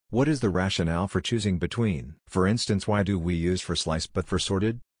What is the rationale for choosing between? For instance, why do we use for slice but for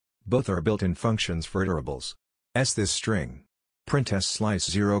sorted? Both are built-in functions for iterables. This string. Print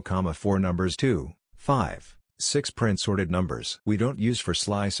slice 0, 4 numbers 2, 5, 6 print sorted numbers. We don't use for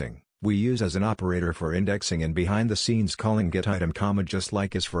slicing, we use as an operator for indexing and behind the scenes calling getItem, just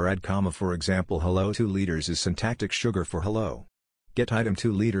like is for add, for example hello 2 liters is syntactic sugar for hello. GetItem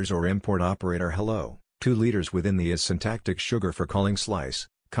 2 liters or import operator hello 2 liters within the is syntactic sugar for calling slice,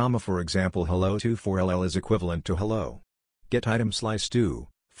 for example hello 2 4ll is equivalent to hello. GetItem slice 2,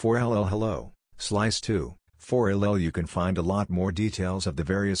 4ll hello, slice 2, 4ll. You can find a lot more details of the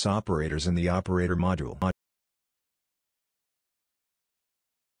various operators in the operator module.